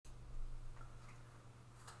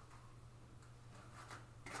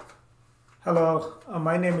Hello,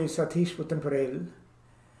 my name is Satish Puttanparel.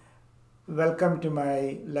 Welcome to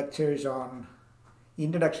my lectures on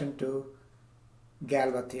Introduction to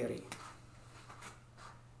Galois theory.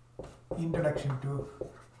 Introduction to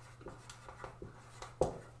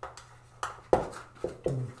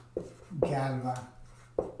Galois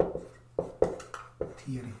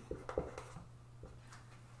theory.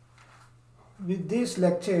 With these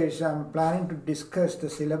lectures, I'm planning to discuss the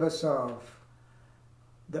syllabus of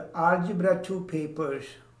the Algebra 2 papers,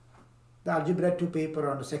 the Algebra 2 paper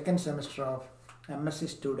on the second semester of MSc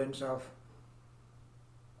students of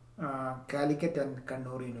Calicut and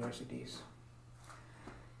Kannur universities.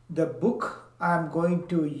 The book I'm going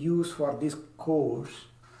to use for this course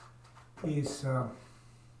is a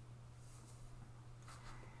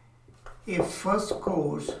first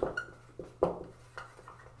course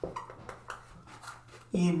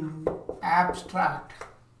in abstract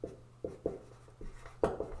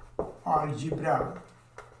algebra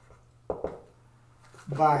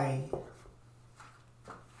by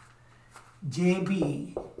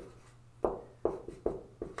J.B.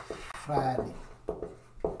 Farley.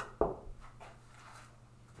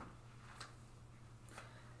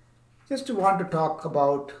 Just want to talk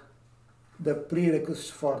about the prerequisites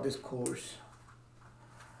for this course.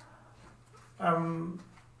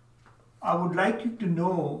 I would like you to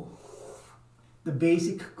know the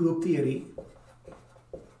basic group theory,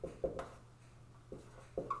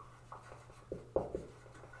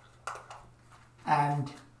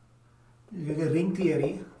 and the ring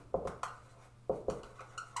theory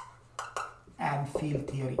and field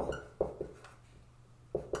theory.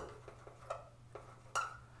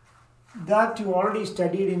 That you already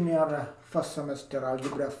studied in your first semester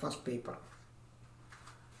algebra first paper.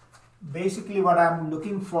 Basically what I'm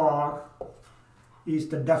looking for is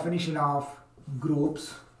the definition of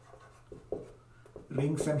groups,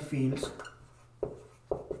 rings and fields,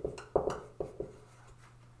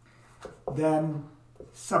 then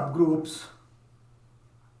subgroups,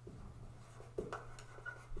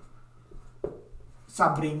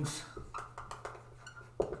 subrings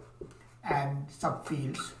and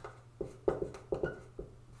subfields,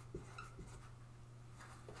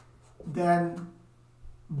 then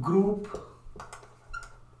group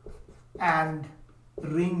and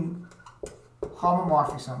ring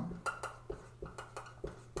homomorphism,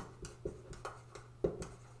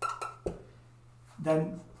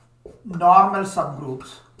 then normal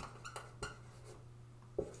subgroups,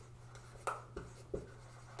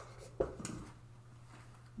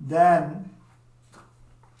 then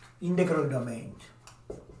integral domains.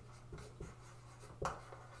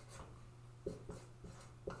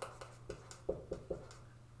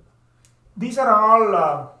 These are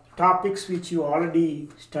all topics which you already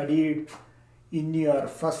studied in your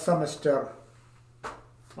first semester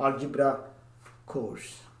algebra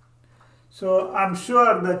course. So I'm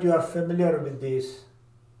sure that you are familiar with these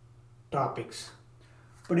topics.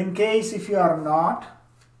 But in case if you are not,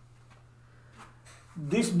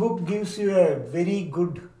 this book gives you a very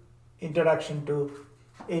good introduction to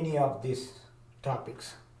any of these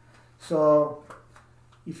topics. So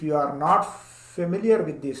if you are not familiar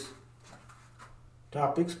with these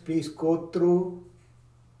topics, please go through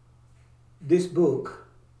this book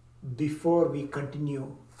before we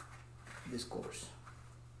continue this course.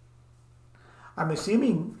 I'm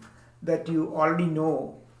assuming that you already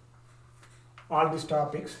know all these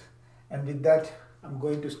topics, and with that I'm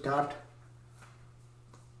going to start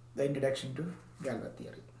the introduction to Galois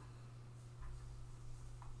theory.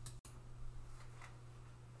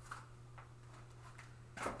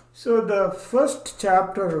 So the first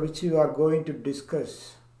chapter which you are going to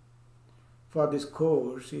discuss for this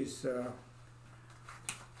course is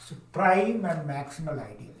prime and maximal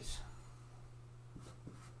ideals.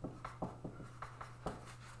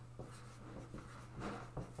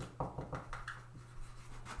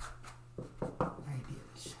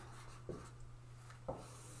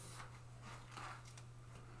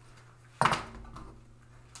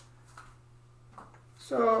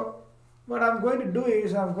 So what I'm going to do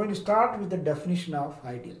is I'm going to start with the definition of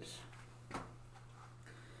ideals.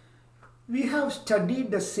 We have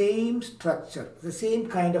studied the same structure, the same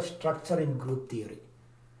kind of structure in group theory.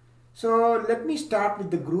 So let me start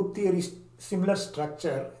with the group theory similar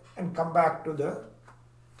structure and come back to the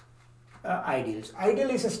ideals. Ideal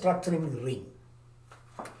is a structure in ring.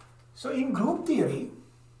 So in group theory,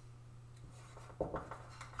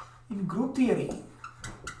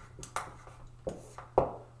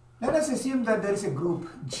 let us assume that there is a group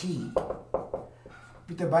G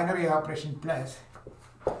with a binary operation plus.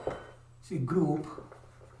 It's a group,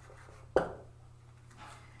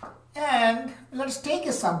 and Let's take a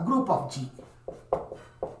subgroup of G.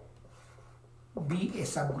 Be a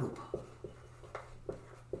subgroup.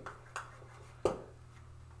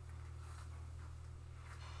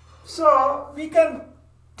 So we can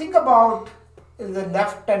think about the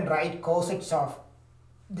left and right cosets of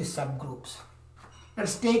the subgroups.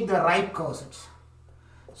 Let's take the right cosets.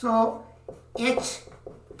 So H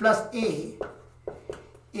plus A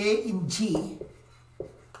in G,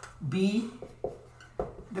 be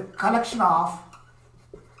the collection of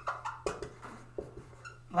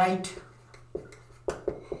right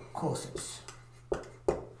cosets.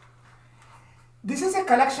 This is a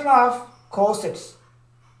collection of cosets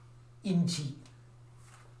in G.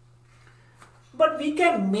 But we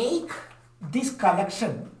can make this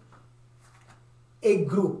collection a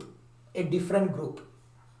group, a different group,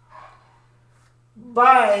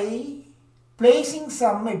 by placing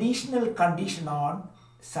some additional condition on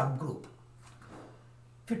subgroup.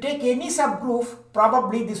 If you take any subgroup,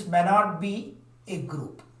 probably this may not be a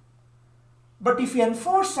group. But if you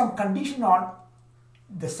enforce some condition on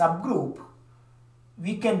the subgroup,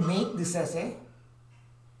 we can make this as a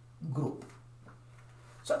group.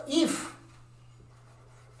 So if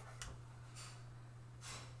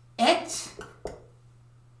H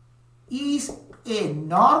is a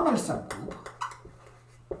normal subgroup,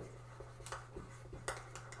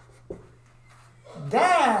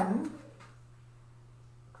 then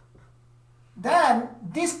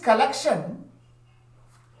this collection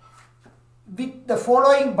with the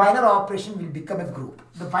following binary operation will become a group.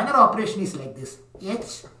 The binary operation is like this: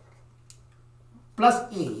 H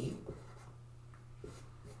plus A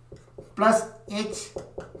plus H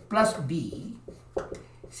plus B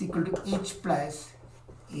is equal to H plus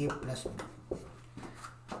A plus B.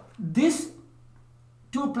 This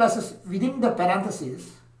two pluses within the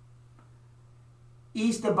parenthesis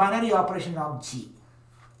is the binary operation of G,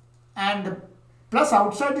 and the plus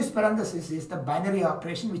outside this parenthesis is the binary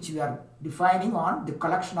operation which we are defining on the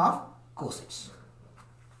collection of cosets.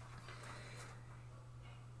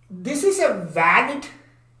 This is a valid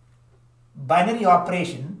binary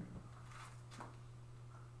operation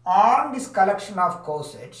on this collection of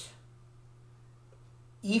cosets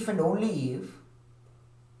if and only if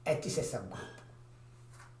H is a subgroup,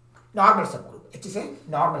 normal subgroup. H is a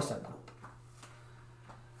normal subgroup.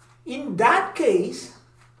 In that case,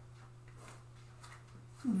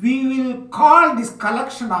 we will call this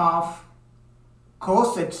collection of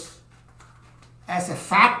cosets as a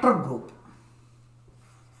factor group,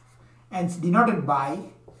 and it's denoted by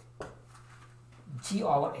G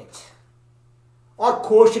over H, or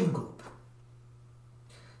quotient group.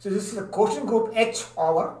 So this is a quotient group H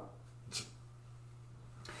over G.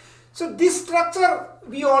 So this structure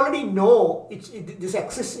we already know this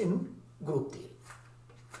exists in group theory.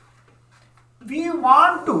 We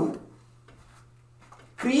want to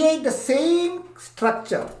create the same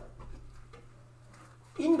structure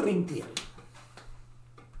in ring theory,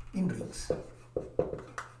 in rings.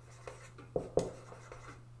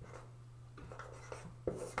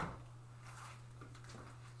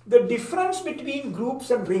 The difference between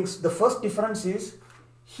groups and rings, the first difference is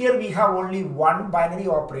here we have only one binary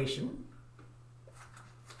operation.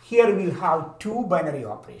 Here we will have two binary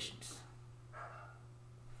operations.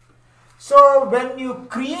 So when you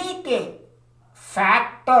create a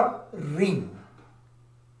factor ring,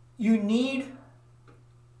 you need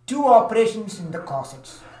two operations in the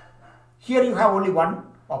cosets. Here you have only one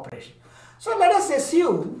operation. So let us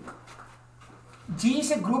assume G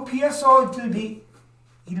is a group here, so it will be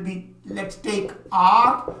let's take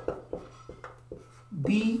R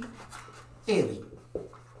be a ring.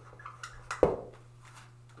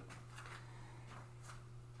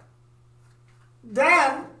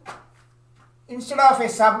 Then instead of a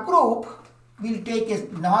subgroup, we'll take a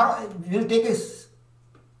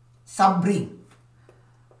subring.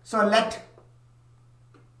 So let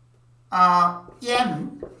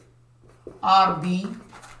N R be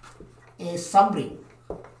a subring.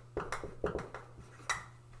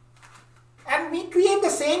 And we create the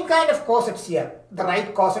same kind of cosets here, the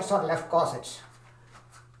right cosets or left cosets.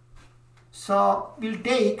 So we'll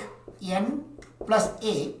take N plus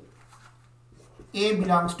A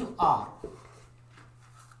belongs to R.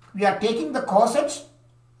 We are taking the cosets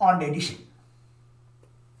on addition.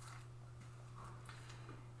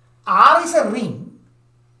 R is a ring,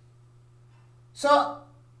 so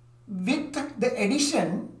with the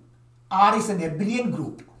addition, R is an abelian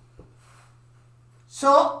group.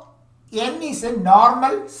 So N is a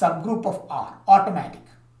normal subgroup of R, automatic,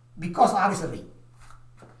 because R is a ring.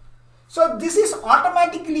 So this is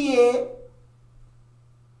automatically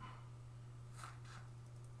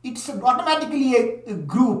a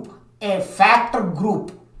group a factor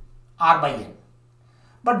group R by n,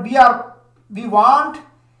 but we want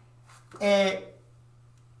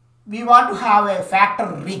to have a factor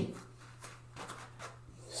ring.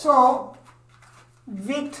 So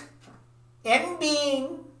with n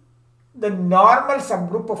being the normal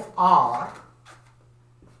subgroup of R,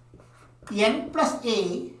 n plus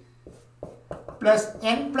A plus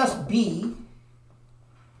n plus B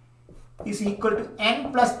is equal to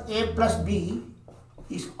n plus A plus B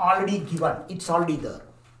is already given. It's already there.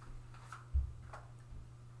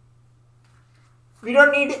 We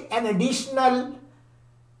don't need an additional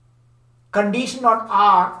condition on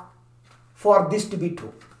R for this to be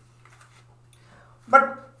true.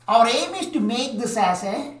 But our aim is to make this as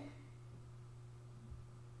a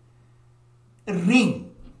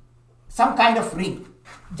ring, some kind of ring.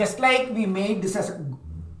 Just like we made this as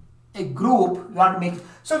a group, we want to make.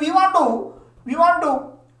 So we want to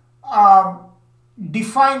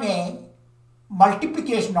define a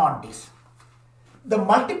multiplication on this. The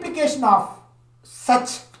multiplication of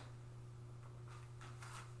such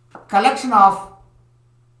collection of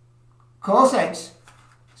cosets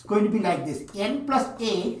is going to be like this: n plus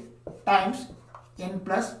A times n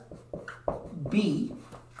plus B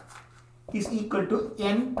is equal to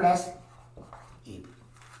n plus AB.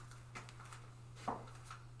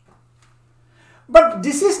 But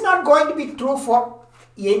this is not going to be true for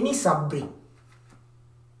any subring.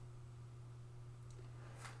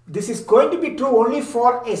 This is going to be true only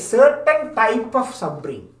for a certain type of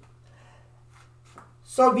subring.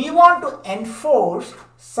 So we want to enforce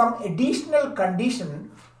some additional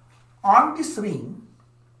condition on this ring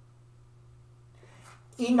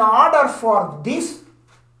in order for this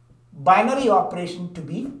binary operation to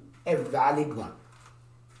be a valid one.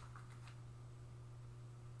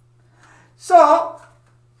 So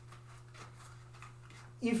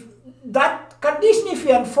if that condition, if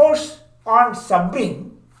you enforce on subring,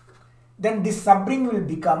 then this subring will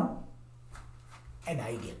become an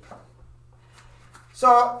ideal.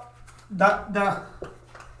 So the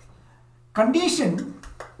condition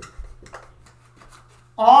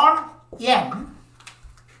on n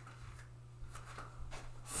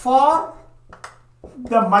for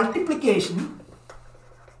the multiplication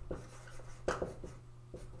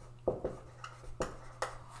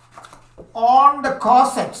on the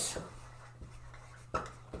cosets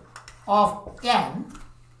of n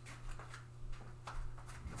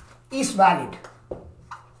is valid.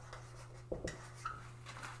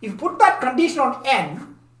 If you put that condition on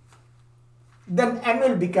n, then n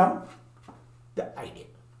will become the ideal.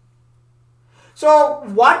 So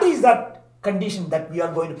what is that condition that we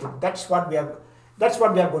are going to put? That's what we are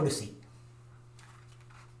going to see.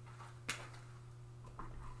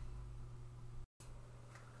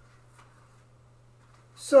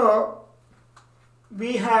 So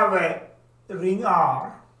we have a ring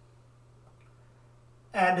R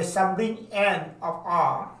and a subring n of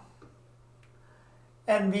R,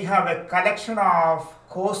 and we have a collection of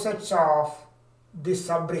cosets of this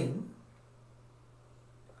subring.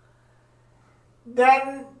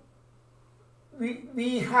 Then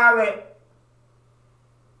we have a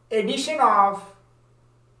addition on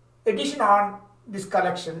this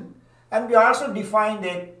collection, and we also defined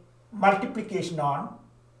a multiplication on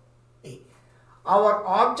A. Our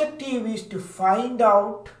objective is to find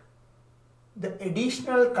out the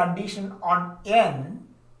additional condition on n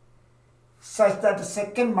such that the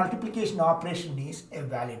second multiplication operation is a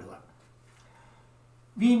valid one.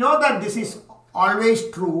 We know that this is always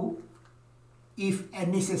true if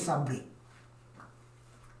n is a subring.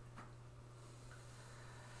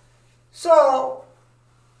 So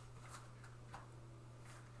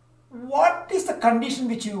what is the condition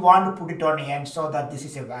which you want to put it on n so that this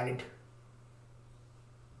is a valid?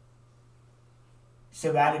 It's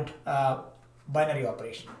a valid binary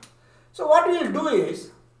operation. So what we will do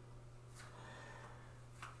is,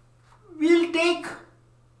 we will take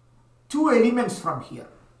two elements from here.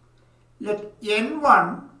 Let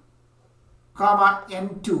n1 comma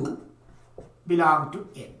n2 belong to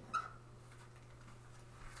n.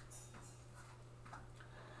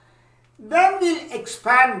 Then we will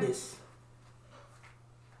expand this,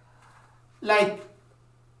 like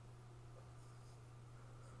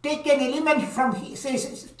take an element from here,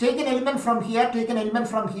 take an element from here, take an element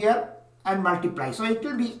from here and multiply. So it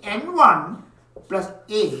will be n1 plus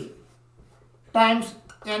A times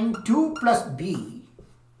n2 plus B.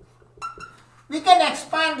 We can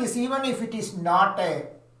expand this even if it is not a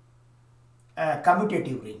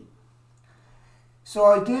commutative ring.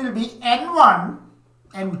 So it will be n1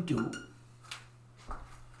 n2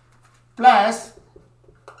 plus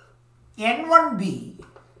n1b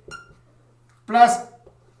plus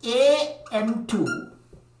AN2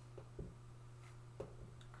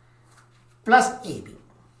 plus AB.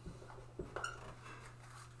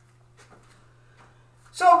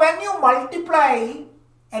 So when you multiply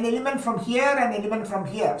an element from here and element from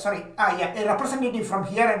here, a representative from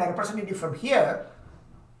here and a representative from here,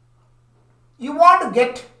 you want to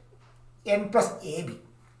get n plus AB.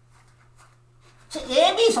 So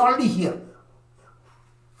AB is already here.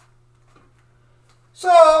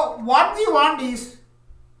 So what we want is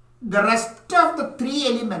the rest of the three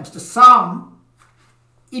elements, the sum,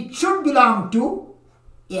 it should belong to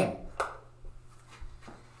n.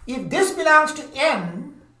 If this belongs to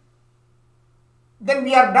n, then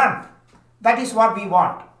we are done. That is what we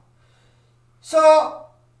want. So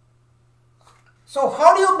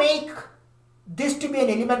how do you make this to be an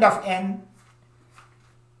element of n?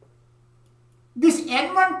 This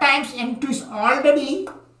n1 times n2 is already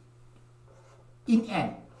in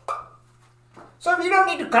n. So we don't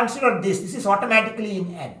need to consider this. This is automatically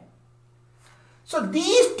in n. So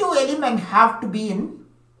these two elements have to be in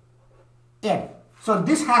n. So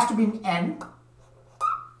this has to be in n,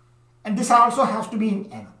 and this also has to be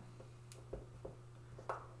in n.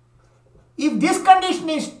 If this condition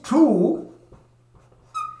is true,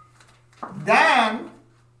 then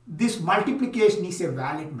this multiplication is a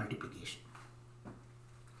valid multiplication.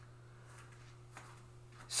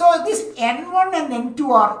 So this n1 and n2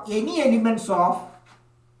 are any elements of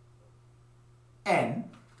n.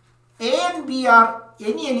 A and B are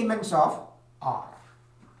any elements of R.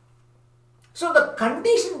 So the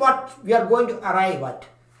condition what we are going to arrive at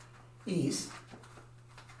is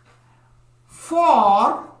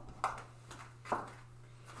for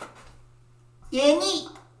any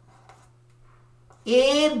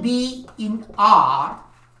A, B in R,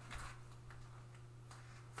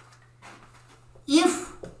 if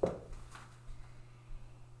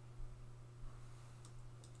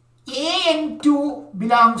AN2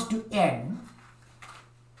 belongs to N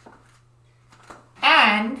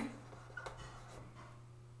and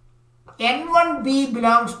N1B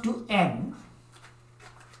belongs to N,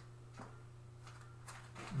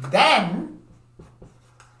 then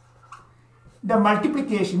the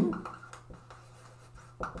multiplication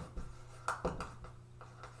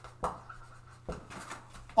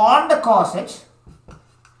on the cossets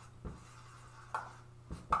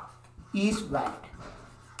is valid.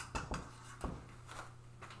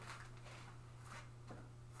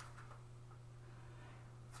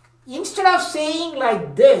 Instead of saying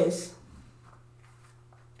like this,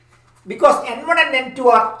 because n1 and n2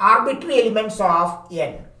 are arbitrary elements of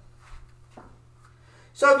n,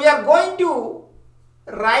 so we are going to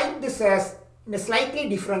write this as in a slightly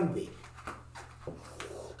different way.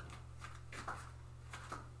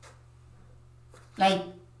 Like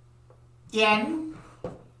n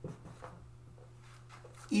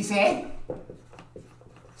is a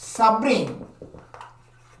subring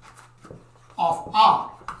of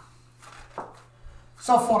R.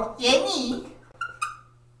 So for any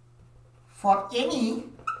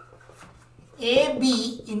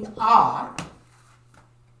AB in R,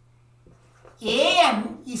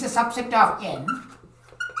 AN is a subset of N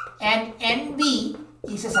and NB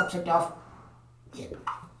is a subset of N.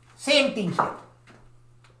 Same thing here.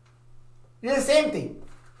 It is the same thing.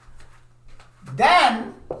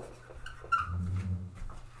 Then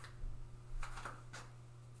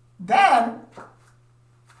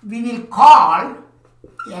we will call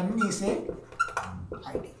N is a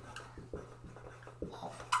ideal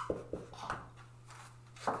of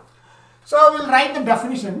R. So we will write the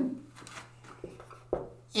definition.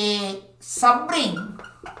 A subring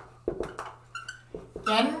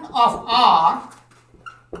N of R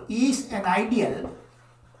is an ideal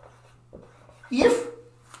if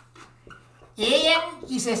AN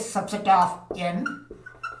is a subset of N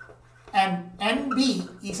and NB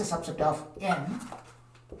is a subset of N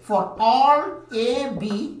for all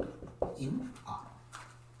AB in R.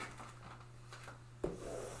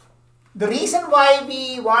 The reason why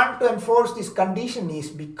we want to enforce this condition is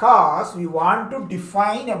because we want to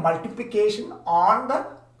define a multiplication on the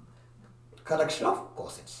collection of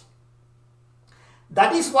cossets.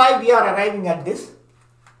 That is why we are arriving at this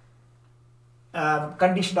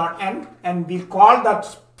condition on n, and we call that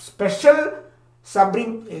special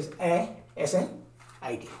subring as an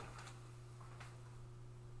ideal.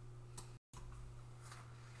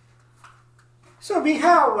 So we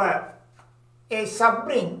have a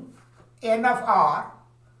subring n of R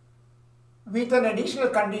with an additional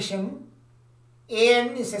condition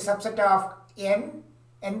An is a subset of n,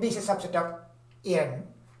 Nb is a subset of n.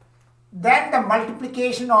 Then the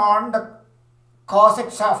multiplication on the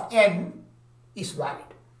cossets of n is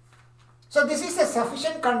valid. So this is a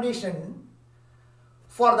sufficient condition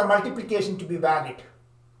for the multiplication to be valid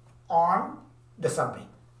on the subring.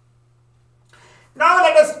 Now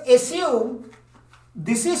let us assume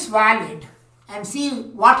this is valid and see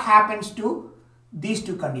what happens to these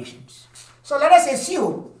two conditions. So let us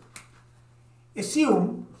assume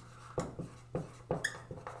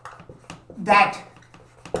that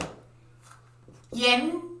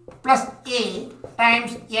n plus a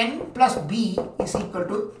times n plus b is equal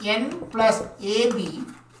to n plus ab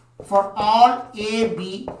for all ab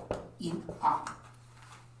in R.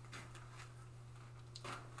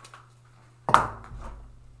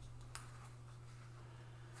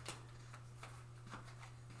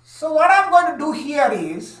 So what I'm going to do here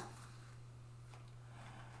is,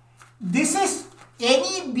 this is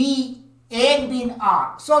any b, a and b in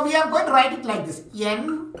R. So we are going to write it like this: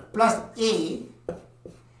 n plus a,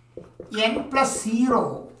 n plus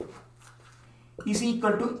 0 is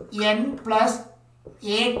equal to n plus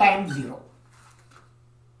a times 0.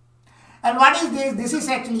 And what is this? This is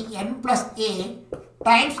actually n plus a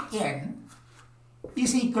times n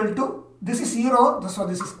is equal to, this is 0, so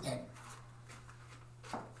this is n.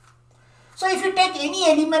 So if you take any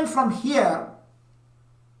element from here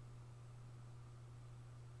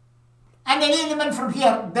and any element from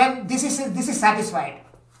here, then this is satisfied.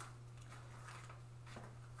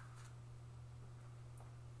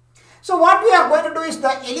 So what we are going to do is, the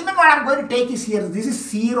element what I am going to take is here, this is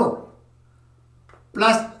 0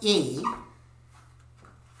 plus a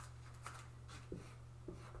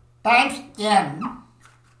times n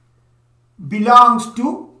belongs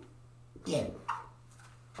to n.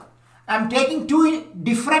 I am taking two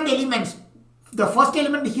different elements. The first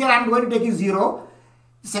element here I am going to take is 0.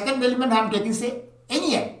 The second element I am taking, say,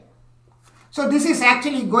 any n. So this is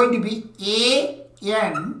actually going to be a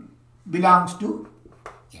n belongs to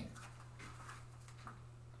n.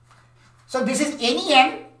 So this is any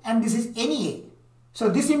n and this is any a. So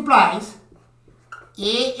this implies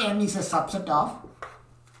a n is a subset of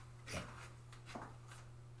n.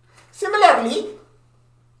 Similarly,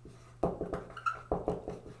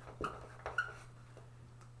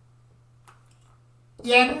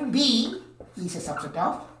 nb is a subset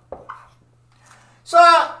of. So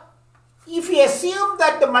if we assume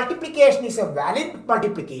that the multiplication is a valid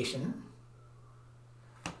multiplication,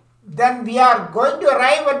 then we are going to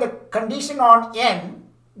arrive at the condition on n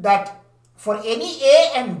that for any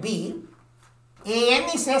a and b, an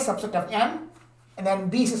is a subset of n and then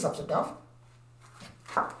b is a subset of n.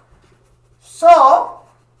 So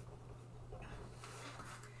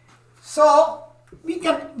we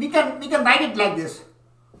can write it like this: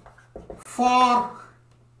 for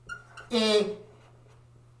a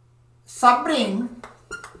subring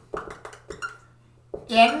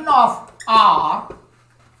n of R,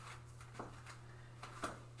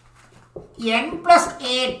 n plus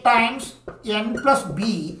a times n plus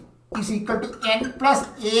b is equal to n plus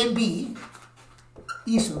ab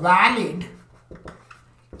is valid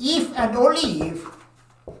if and only if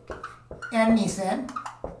n is an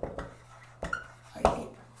ideal.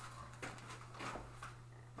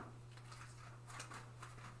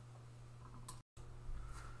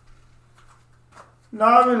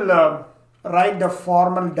 Now we'll write the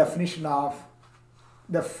formal definition of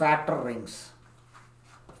the factor rings.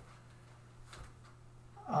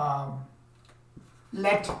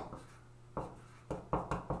 Let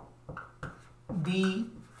be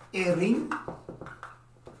a ring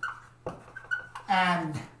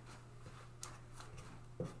and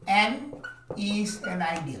n is an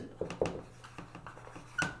ideal.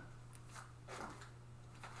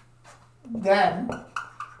 Then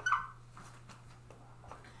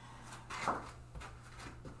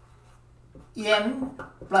n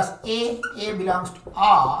plus a belongs to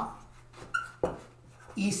R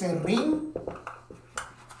is a ring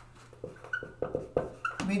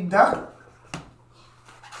with the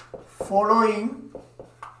following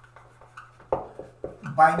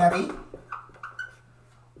binary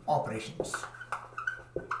operations.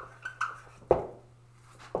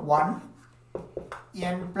 1,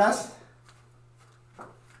 n plus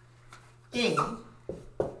a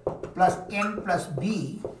plus n plus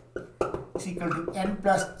b is equal to n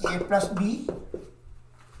plus a plus b.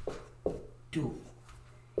 2,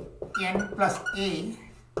 n plus a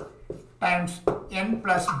times n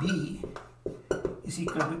plus b is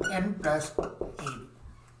equal to n plus a.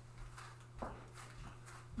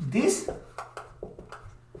 This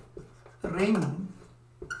ring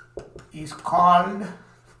is called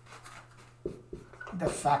the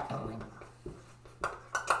factor ring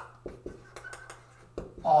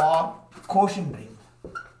or quotient ring.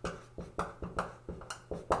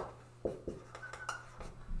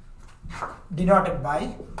 denoted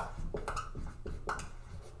by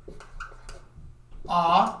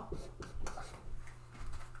R.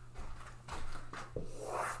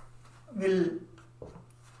 We'll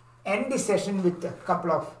end this session with a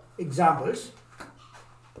couple of examples.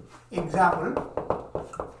 Example,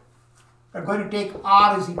 we're going to take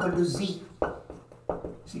R is equal to Z,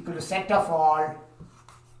 is equal to set of all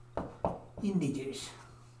integers.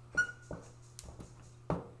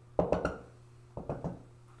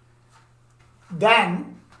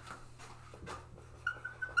 Then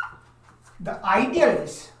the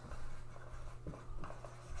ideals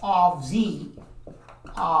of Z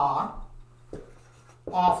are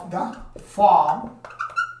of the form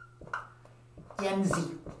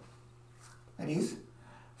NZ. That is,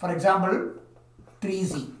 for example,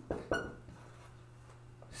 3Z,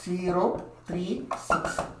 0, 3,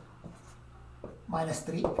 6, minus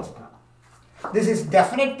 3, etc. This is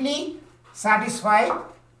definitely satisfy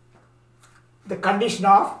the condition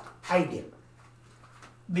of ideal,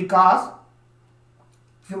 because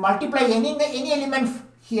if you multiply any element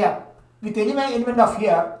here with any element of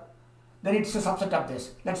here, then it's a subset of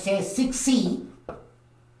this. Let's say 6C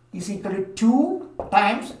is equal to 2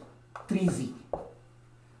 times 3Z.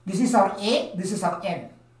 This is our A, this is our N,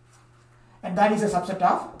 and that is a subset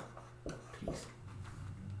of 3Z.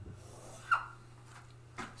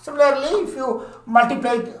 Similarly, if you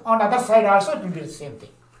multiply it on the other side also, it will be the same thing.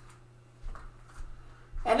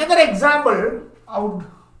 Another example I would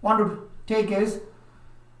want to take is,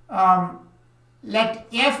 let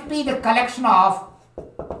F be the collection of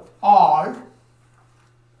all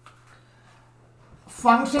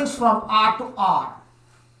functions from R to R.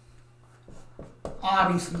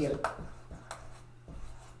 R is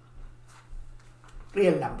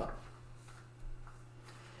real number.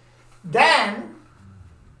 Then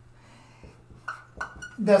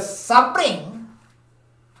the subring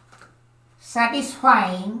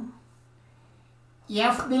satisfying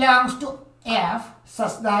F belongs to F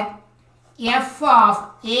such that F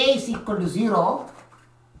of A is equal to 0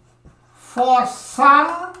 for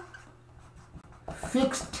some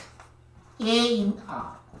fixed A in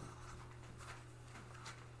R.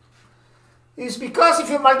 Is because if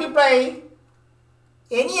you multiply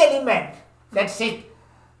any element, let's say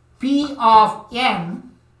P of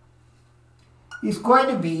N is going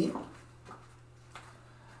to be,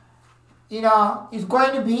 is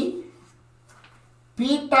going to be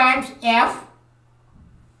P times F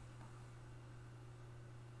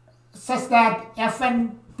such that F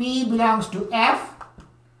and P belongs to F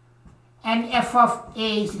and F of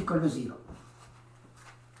A is equal to 0.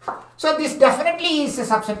 So this definitely is a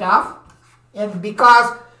subset of N,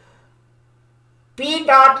 because P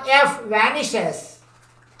dot F vanishes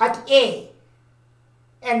at A,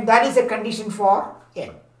 and that is a condition for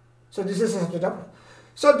N. So this is a subset of.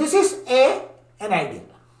 So this is an ideal.